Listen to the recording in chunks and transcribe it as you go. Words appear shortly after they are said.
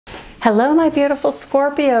Hello, my beautiful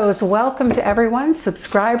Scorpios. Welcome to everyone,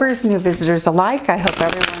 subscribers, new visitors alike. I hope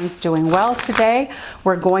everyone's doing well today.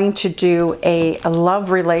 We're going to do a love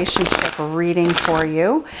relationship reading for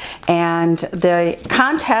you. And the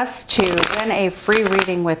contest to win a free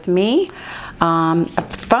reading with me, a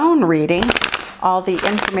phone reading, all the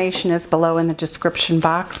information is below in the description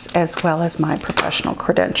box, as well as my professional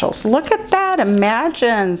credentials. Look at that.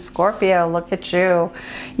 Imagine, Scorpio, look at you.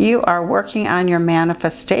 You are working on your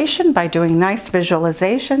manifestation by doing nice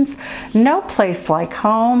visualizations. No place like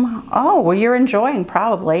home. Oh, well, you're enjoying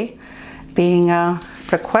probably being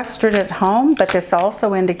sequestered at home, but this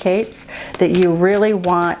also indicates that you really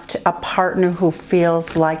want a partner who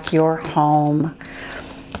feels like your home.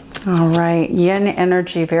 All right, yin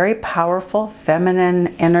energy, very powerful, feminine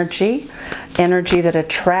energy that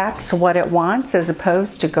attracts what it wants as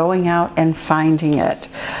opposed to going out and finding it.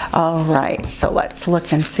 All right, so let's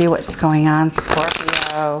look and see what's going on,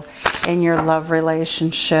 Scorpio, in your love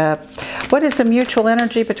relationship. What is the mutual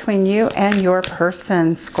energy between you and your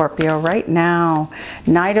person, Scorpio, right now?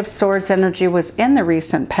 Knight of Swords energy was in the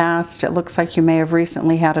recent past. It looks like you may have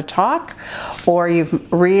recently had a talk, or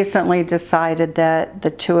you've recently decided that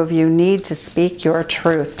the two of you need to speak your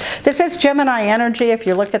truth. This is Gemini energy. If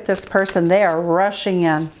you look at this person, they are rushing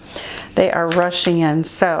in. They are rushing in.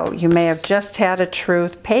 So you may have just had a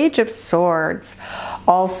truth. Page of Swords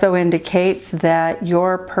also indicates that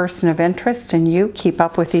your person of interest and you keep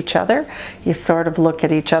up with each other. You sort of look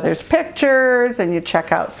at each other's pictures and you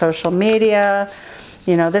check out social media.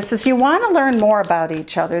 You know, this is, you want to learn more about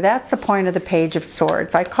each other. That's the point of the Page of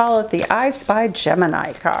Swords. I call it the I Spy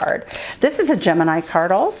Gemini card. This is a Gemini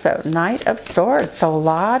card also, Knight of Swords. So a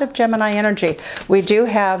lot of Gemini energy. We do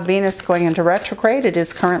have Venus going into retrograde. It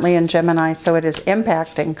is currently in Gemini, so it is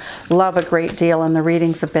impacting love a great deal. And the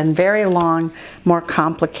readings have been very long, more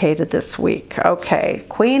complicated this week. Okay,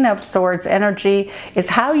 Queen of Swords energy is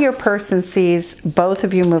how your person sees both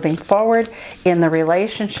of you moving forward in the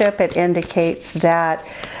relationship. It indicates that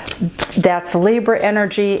that's Libra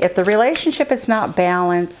energy. If the relationship is not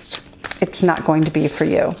balanced, it's not going to be for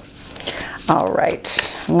you. All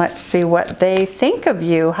right, let's see what they think of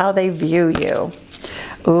you, how they view you.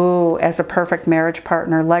 Ooh, as a perfect marriage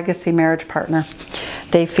partner, legacy marriage partner.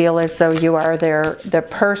 They feel as though you are the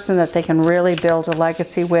person that they can really build a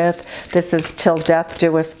legacy with. This is till death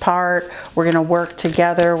do us part. We're going to work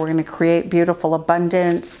together. We're going to create beautiful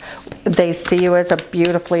abundance. They see you as a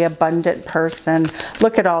beautifully abundant person.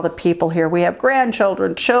 Look at all the people here. We have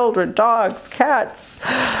grandchildren, children, dogs, cats,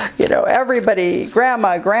 you know, everybody,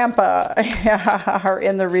 grandma, grandpa are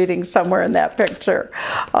in the reading somewhere in that picture.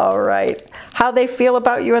 All right. How they feel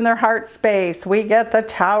about you in their heart space. We get the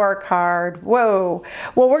Tower card. Whoa.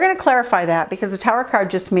 Well, we're going to clarify that because the Tower card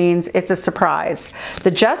just means it's a surprise.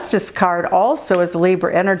 The Justice card also is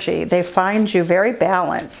Libra energy. They find you very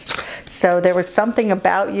balanced. So there was something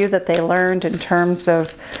about you that they learned in terms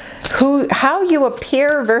of how you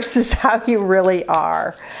appear versus how you really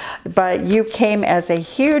are. But you came as a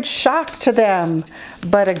huge shock to them,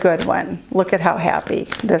 but a good one. Look at how happy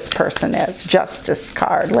this person is. Justice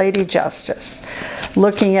card, Lady Justice.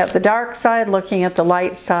 Looking at the dark side, looking at the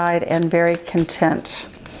light side, and very content.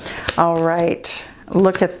 All right.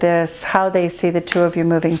 Look at this, how they see the two of you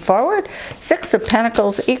moving forward. Six of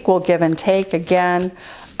Pentacles, equal give and take again.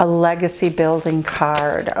 A legacy building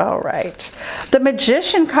card. All right. The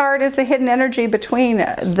Magician card is a hidden energy between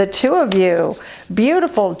the two of you.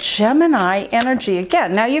 Beautiful Gemini energy.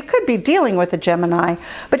 Again, now you could be dealing with a Gemini,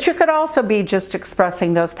 but you could also be just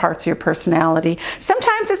expressing those parts of your personality.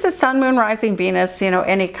 Sometimes it's a Sun, Moon, Rising, Venus, you know,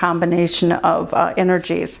 any combination of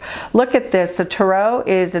energies. Look at this. The Tarot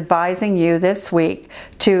is advising you this week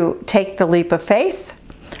to take the leap of faith.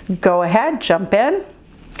 Go ahead, jump in.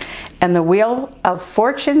 And the Wheel of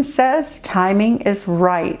Fortune says timing is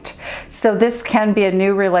right. So this can be a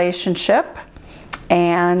new relationship,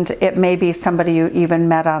 and it may be somebody you even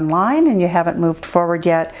met online and you haven't moved forward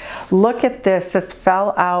yet. Look at this. This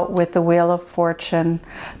fell out with the Wheel of Fortune,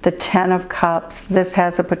 the Ten of Cups. This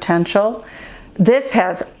has a potential. This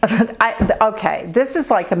has, okay, this is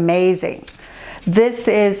like amazing. This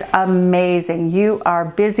is amazing. You are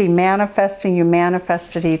busy manifesting. You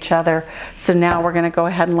manifested each other. So now we're going to go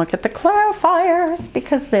ahead and look at the clarifiers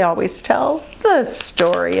because they always tell the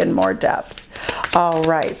story in more depth. All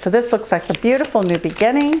right. So this looks like a beautiful new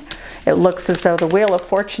beginning. It looks as though the Wheel of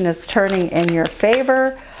Fortune is turning in your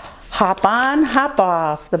favor. Hop on, hop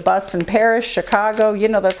off. The bus in Paris, Chicago, you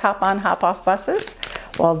know those hop on, hop off buses?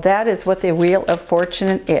 Well, that is what the Wheel of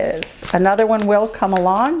Fortune is. Another one will come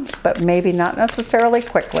along, but maybe not necessarily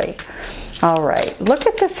quickly. All right, look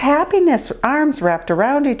at this happiness, arms wrapped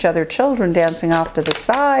around each other, children dancing off to the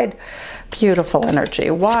side. Beautiful energy.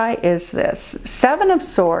 Why is this? Seven of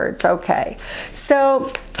Swords. Okay,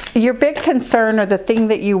 so your big concern, or the thing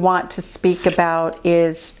that you want to speak about,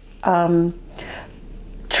 is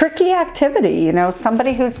tricky activity, you know,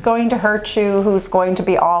 somebody who's going to hurt you, who's going to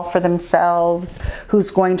be all for themselves, who's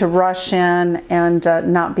going to rush in and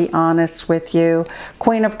not be honest with you.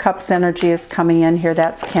 Queen of Cups energy is coming in here.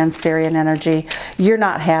 That's Cancerian energy. You're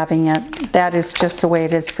not having it. That is just the way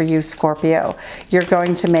it is for you, Scorpio. You're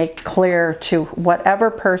going to make clear to whatever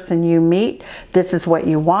person you meet, this is what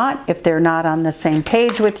you want. If they're not on the same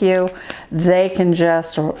page with you, they can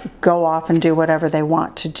just go off and do whatever they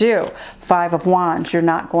want to do. Five of Wands, you're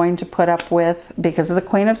not going to put up with, because of the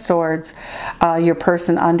Queen of Swords, your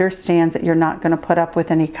person understands that you're not going to put up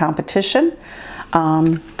with any competition.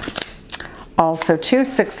 Also, too,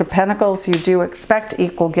 Six of Pentacles, you do expect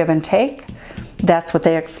equal give and take. That's what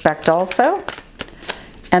they expect also.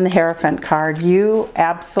 And the Hierophant card, you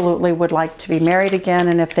absolutely would like to be married again,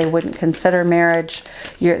 and if they wouldn't consider marriage,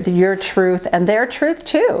 your truth and their truth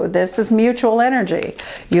too. This is mutual energy.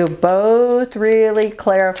 You both really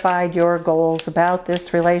clarified your goals about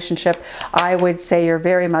this relationship. I would say you're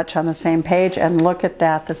very much on the same page, and look at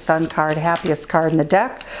that, the Sun card, happiest card in the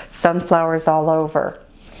deck, sunflowers all over.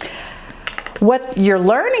 What you're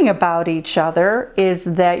learning about each other is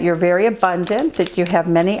that you're very abundant, that you have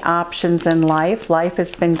many options in life. Life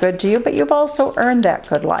has been good to you, but you've also earned that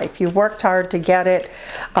good life. You've worked hard to get it.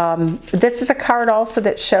 This is a card also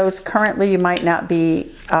that shows currently you might not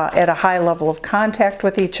be at a high level of contact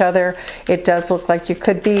with each other. It does look like you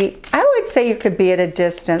could be, I would say you could be at a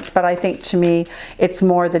distance, but I think to me it's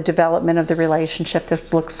more the development of the relationship.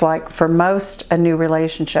 This looks like for most a new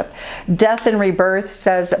relationship. Death and rebirth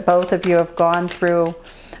says that both of you have gone through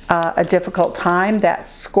a difficult time. That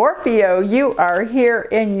Scorpio, you are here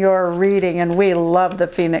in your reading, and we love the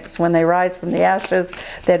phoenix when they rise from the ashes.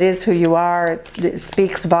 That is who you are. It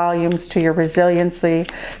speaks volumes to your resiliency,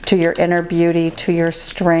 to your inner beauty, to your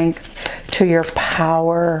strength, to your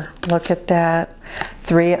power. Look at that.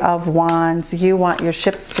 Three of Wands. You want your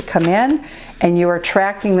ships to come in, and you are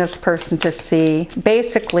tracking this person to see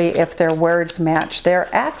basically if their words match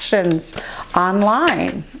their actions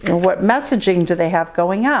online. What messaging do they have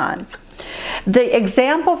going on? The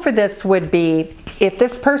example for this would be if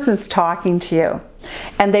this person's talking to you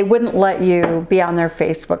and they wouldn't let you be on their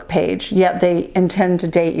Facebook page, yet they intend to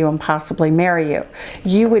date you and possibly marry you.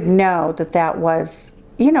 You would know that that was,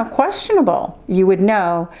 you know, questionable. You would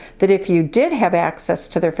know that if you did have access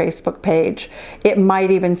to their Facebook page, it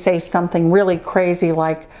might even say something really crazy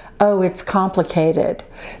like, oh, it's complicated,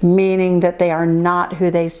 meaning that they are not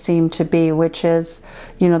who they seem to be, which is,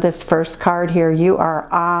 you know, this first card here. You are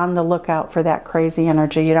on the lookout for that crazy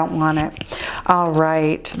energy. You don't want it. All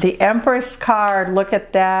right, the Empress card, look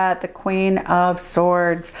at that, the Queen of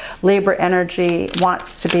Swords. Libra energy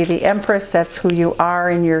wants to be the Empress. That's who you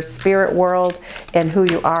are in your spirit world and who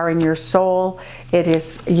you are in your soul. It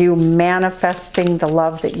is you manifesting the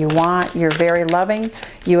love that you want. You're very loving.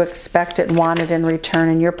 You expect it and want it in return,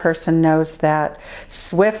 and your person knows that.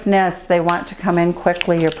 Swiftness, they want to come in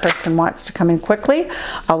quickly. Your person wants to come in quickly.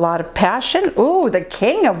 A lot of passion. Ooh, the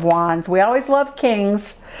King of Wands. We always love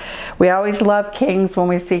kings. We always love kings when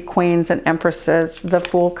we see queens and empresses. The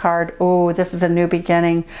Fool card, ooh, this is a new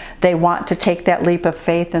beginning. They want to take that leap of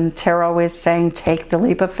faith, and tarot is saying take the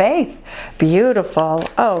leap of faith. Beautiful.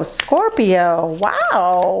 Oh, Scorpio,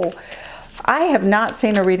 wow. I have not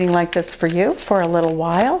seen a reading like this for you for a little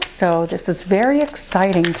while, so this is very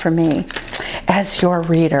exciting for me as your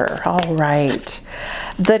reader. All right.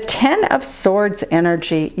 The Ten of Swords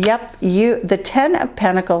energy. Yep, the Ten of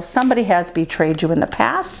Pentacles, somebody has betrayed you in the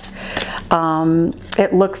past.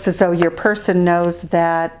 It looks as though your person knows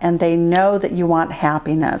that, and they know that you want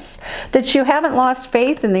happiness. That you haven't lost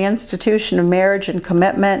faith in the institution of marriage and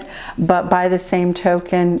commitment, but by the same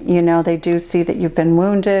token, you know, they do see that you've been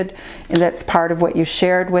wounded, and that's part of what you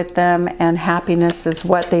shared with them, and happiness is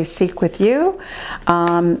what they seek with you.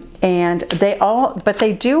 And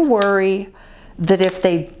they do worry that if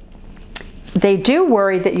they do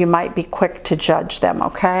worry that you might be quick to judge them,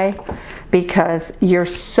 okay? Because you're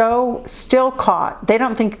so still caught. They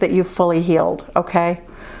don't think that you've fully healed, okay?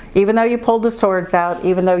 Even though you pulled the swords out,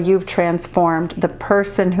 even though you've transformed, the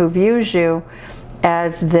person who views you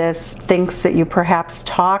as this thinks that you perhaps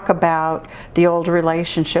talk about the old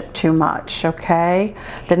relationship too much, okay?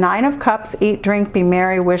 The Nine of Cups, eat, drink, be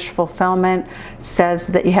merry, wish fulfillment, says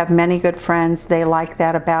that you have many good friends. They like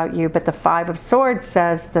that about you. But the Five of Swords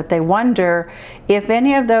says that they wonder if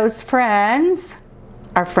any of those friends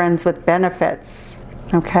are friends with benefits,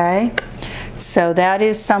 okay? So that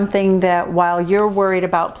is something that while you're worried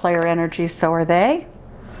about player energy, so are they.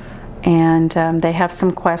 And they have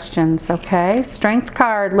some questions, okay? Strength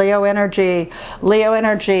card, Leo energy. Leo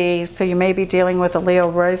energy, so you may be dealing with a Leo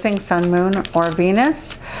rising, sun, moon, or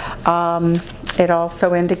Venus. It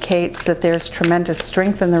also indicates that there's tremendous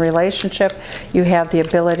strength in the relationship. You have the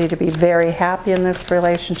ability to be very happy in this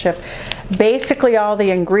relationship. Basically, all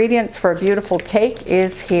the ingredients for a beautiful cake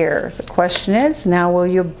is here. The question is, now will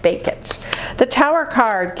you bake it? The Tower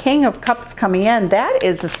card, King of Cups coming in, that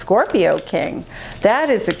is a Scorpio king. That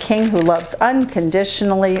is a king who loves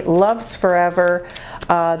unconditionally, loves forever.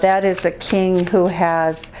 That is a king who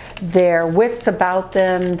has their wits about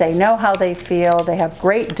them. They know how they feel. They have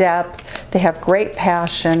great depth. They have great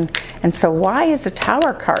passion. And so why is a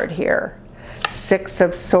Tower card here? Six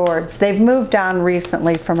of Swords. They've moved on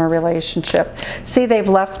recently from a relationship. See, they've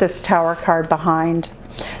left this Tower card behind.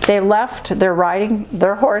 They're riding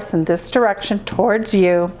their horse in this direction towards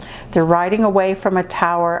you. They're riding away from a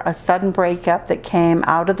tower, a sudden breakup that came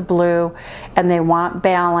out of the blue, and they want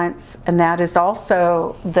balance. And that is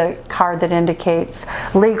also the card that indicates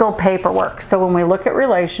legal paperwork. So when we look at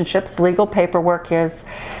relationships, legal paperwork is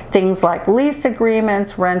things like lease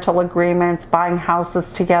agreements, rental agreements, buying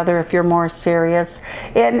houses together if you're more serious.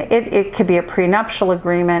 And it could be a prenuptial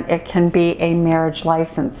agreement. It can be a marriage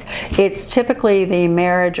license. It's typically the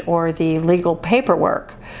marriage or the legal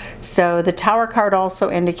paperwork. So the Tower card also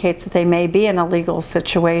indicates that they may be in a legal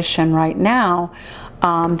situation right now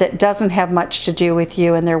that doesn't have much to do with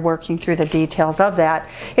you, and they're working through the details of that.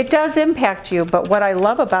 It does impact you, but what I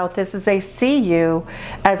love about this is they see you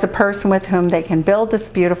as a person with whom they can build this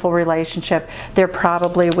beautiful relationship. There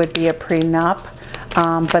probably would be a prenup,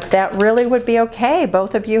 but that really would be okay.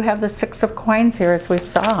 Both of you have the Six of Coins here, as we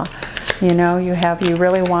saw. You know, you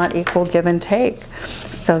really want equal give and take.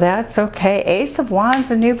 So that's okay. Ace of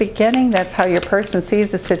Wands, a new beginning. That's how your person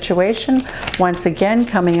sees the situation. Once again,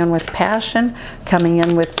 coming in with passion, coming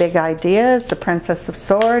in with big ideas. The Princess of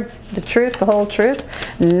Swords, the truth, the whole truth.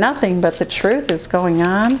 Nothing but the truth is going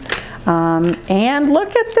on. And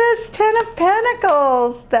look at this, Ten of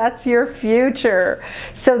Pentacles. That's your future.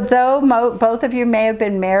 So though both of you may have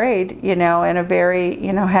been married, you know, in a very,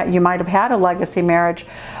 you know, you might have had a legacy marriage,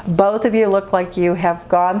 both of you look like you have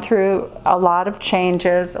gone through a lot of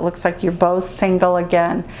changes. It looks like you're both single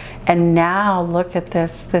again. And now look at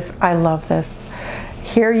this. I love this.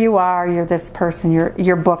 Here you are, you're this person,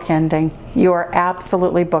 you're bookending. You are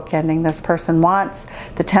absolutely bookending. This person wants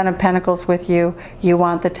the Ten of Pentacles with you. You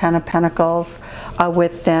want the Ten of Pentacles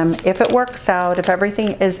with them. If it works out, if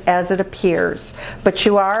everything is as it appears. But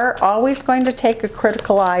you are always going to take a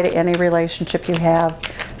critical eye to any relationship you have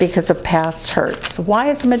because of past hurts. Why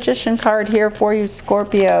is the Magician card here for you,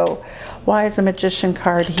 Scorpio? Why is the Magician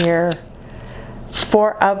card here?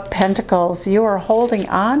 Four of Pentacles. You are holding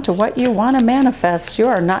on to what you want to manifest. You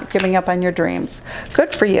are not giving up on your dreams.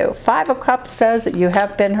 Good for you. Five of Cups says that you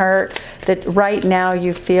have been hurt, that right now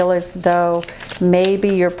you feel as though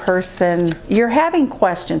maybe your person, you're having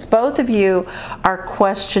questions. Both of you are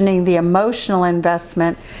questioning the emotional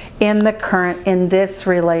investment in this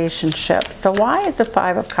relationship. So why is the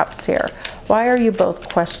Five of Cups here? Why are you both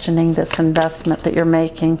questioning this investment that you're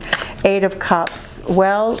making? Eight of Cups.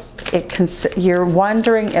 Well, you're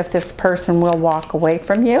wondering if this person will walk away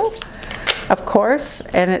from you, of course.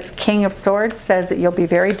 And King of Swords says that you'll be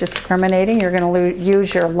very discriminating. You're going to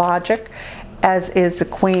use your logic, as is the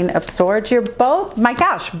Queen of Swords. You're both, my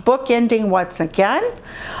gosh, bookending once again.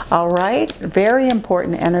 All right, very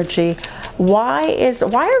important energy. Why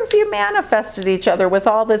have you manifested each other with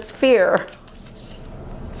all this fear?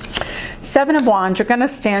 Seven of Wands, you're going to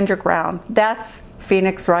stand your ground. That's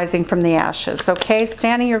Phoenix rising from the ashes. Okay,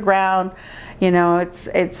 standing your ground. You know,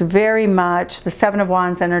 it's very much, the Seven of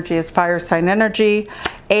Wands energy is fire sign energy.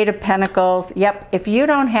 Eight of Pentacles. Yep, if you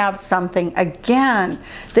don't have something, again,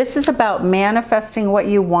 this is about manifesting what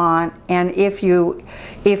you want. And if you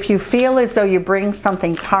feel as though you bring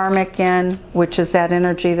something karmic in, which is that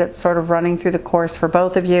energy that's sort of running through the course for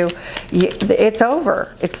both of you, it's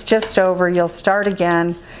over. It's just over. You'll start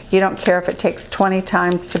again. You don't care if it takes 20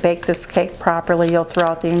 times to bake this cake properly. You'll throw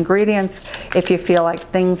out the ingredients if you feel like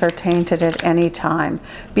things are tainted at any time.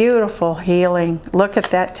 Beautiful healing. Look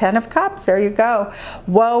at that Ten of Cups. There you go.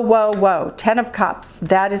 Whoa, whoa, whoa. Ten of Cups.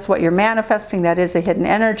 That is what you're manifesting. That is a hidden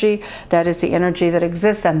energy. That is the energy that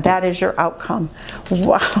exists, and that is your outcome.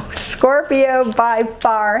 Wow. Scorpio, by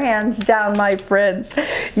far, hands down, my friends,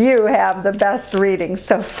 you have the best reading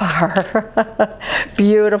so far.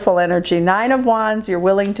 Beautiful energy. Nine of Wands. You're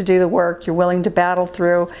willing to do the work. You're willing to battle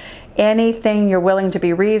through anything. You're willing to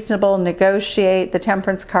be reasonable, negotiate. The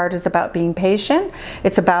Temperance card is about being patient.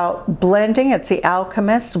 It's about blending. It's the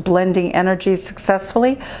alchemist, blending energy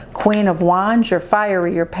successfully. Queen of Wands, you're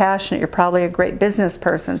fiery, you're passionate, you're probably a great business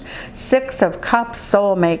person. Six of Cups,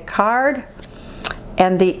 soulmate card.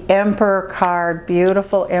 And the Emperor card,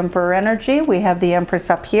 beautiful Emperor energy. We have the Empress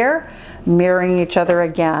up here, mirroring each other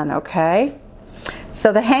again, okay?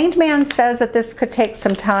 So the Hanged Man says that this could take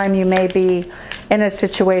some time. You may be in a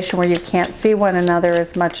situation where you can't see one another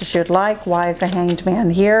as much as you'd like. Why is a Hanged Man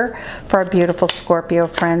here for our beautiful Scorpio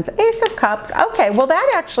friends? Ace of Cups. Okay, well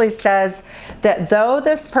that actually says that though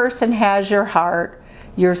this person has your heart,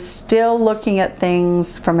 you're still looking at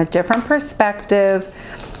things from a different perspective.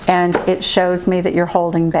 And it shows me that you're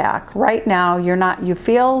holding back. Right now, you're not, you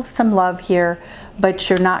feel some love here, but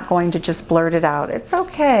you're not going to just blurt it out. It's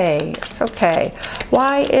okay, it's okay.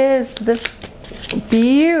 Why is this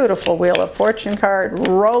beautiful Wheel of Fortune card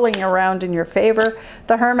rolling around in your favor?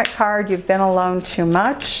 The Hermit card, you've been alone too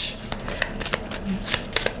much.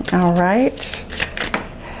 All right.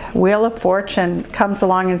 Wheel of Fortune comes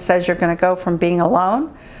along and says you're gonna go from being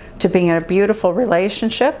alone to being in a beautiful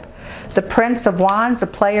relationship. The Prince of Wands, the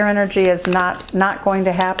player energy is not going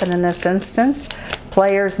to happen in this instance.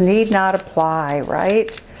 Players need not apply,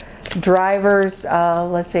 right? Drivers,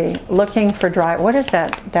 let's see, looking for drive. What is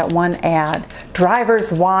that one ad?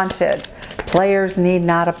 Drivers wanted. Players need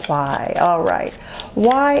not apply. All right.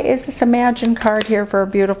 Why is this Imagine card here for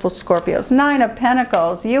beautiful Scorpios? Nine of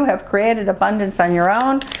Pentacles. You have created abundance on your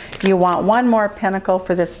own. You want one more pentacle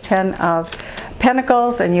for this 10 of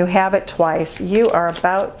Pentacles, and you have it twice. You are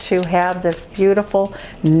about to have this beautiful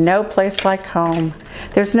no place like home.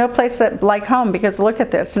 There's no place like home, because look at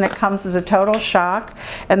this, and it comes as a total shock.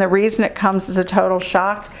 And the reason it comes as a total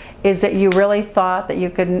shock is that you really thought that you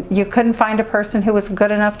couldn't find a person who was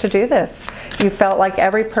good enough to do this. You felt like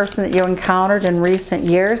every person that you encountered in recent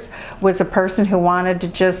years was a person who wanted to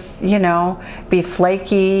just, you know, be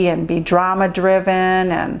flaky and be drama driven,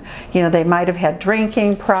 and, you know, they might have had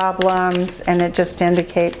drinking problems, and it just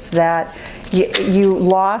indicates that you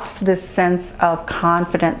lost this sense of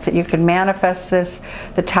confidence that you could manifest this.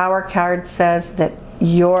 The Tower card says that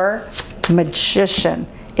your magician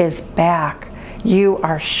is back. You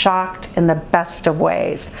are shocked in the best of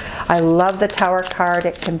ways. I love the Tower card.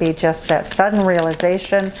 It can be just that sudden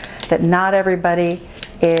realization that not everybody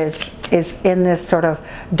is in this sort of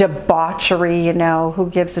debauchery, you know, who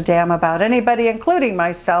gives a damn about anybody, including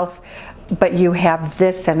myself. But you have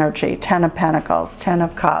this energy, 10 of Pentacles, 10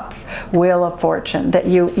 of Cups, Wheel of Fortune, that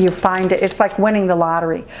you find it's like winning the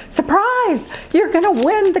lottery. Surprise! You're going to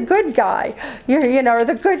win the good guy, or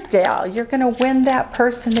the good gal. You're going to win that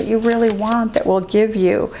person that you really want, that will give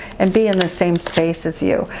you and be in the same space as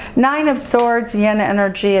you. Nine of Swords, Yin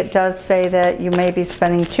energy. It does say that you may be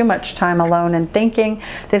spending too much time alone and thinking.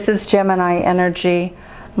 This is Gemini energy.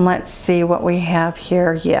 Let's see what we have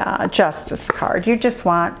here. Yeah, Justice card. You just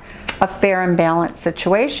want a fair and balanced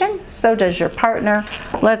situation. So does your partner.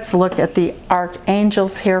 Let's look at the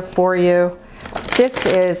archangels here for you. This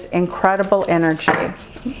is incredible energy.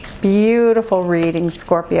 Beautiful reading,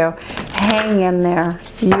 Scorpio. Hang in there.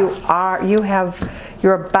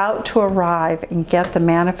 You're about to arrive and get the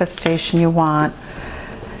manifestation you want.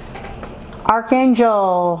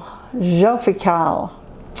 Archangel Jophiel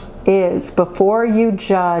is before you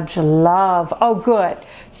judge, love. Oh, good.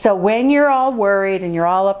 So when you're all worried and you're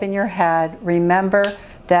all up in your head, remember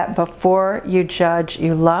that before you judge,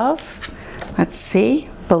 you love. Let's see.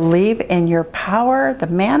 Believe in your power. The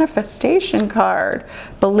manifestation card.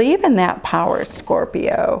 Believe in that power,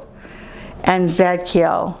 Scorpio. And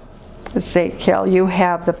Zadkiel, you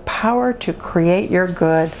have the power to create your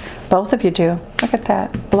good. Both of you do. Look at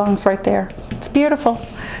that. It belongs right there. It's beautiful.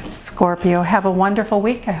 Scorpio, have a wonderful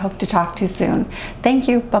week. I hope to talk to you soon. Thank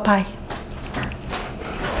you. Bye-bye.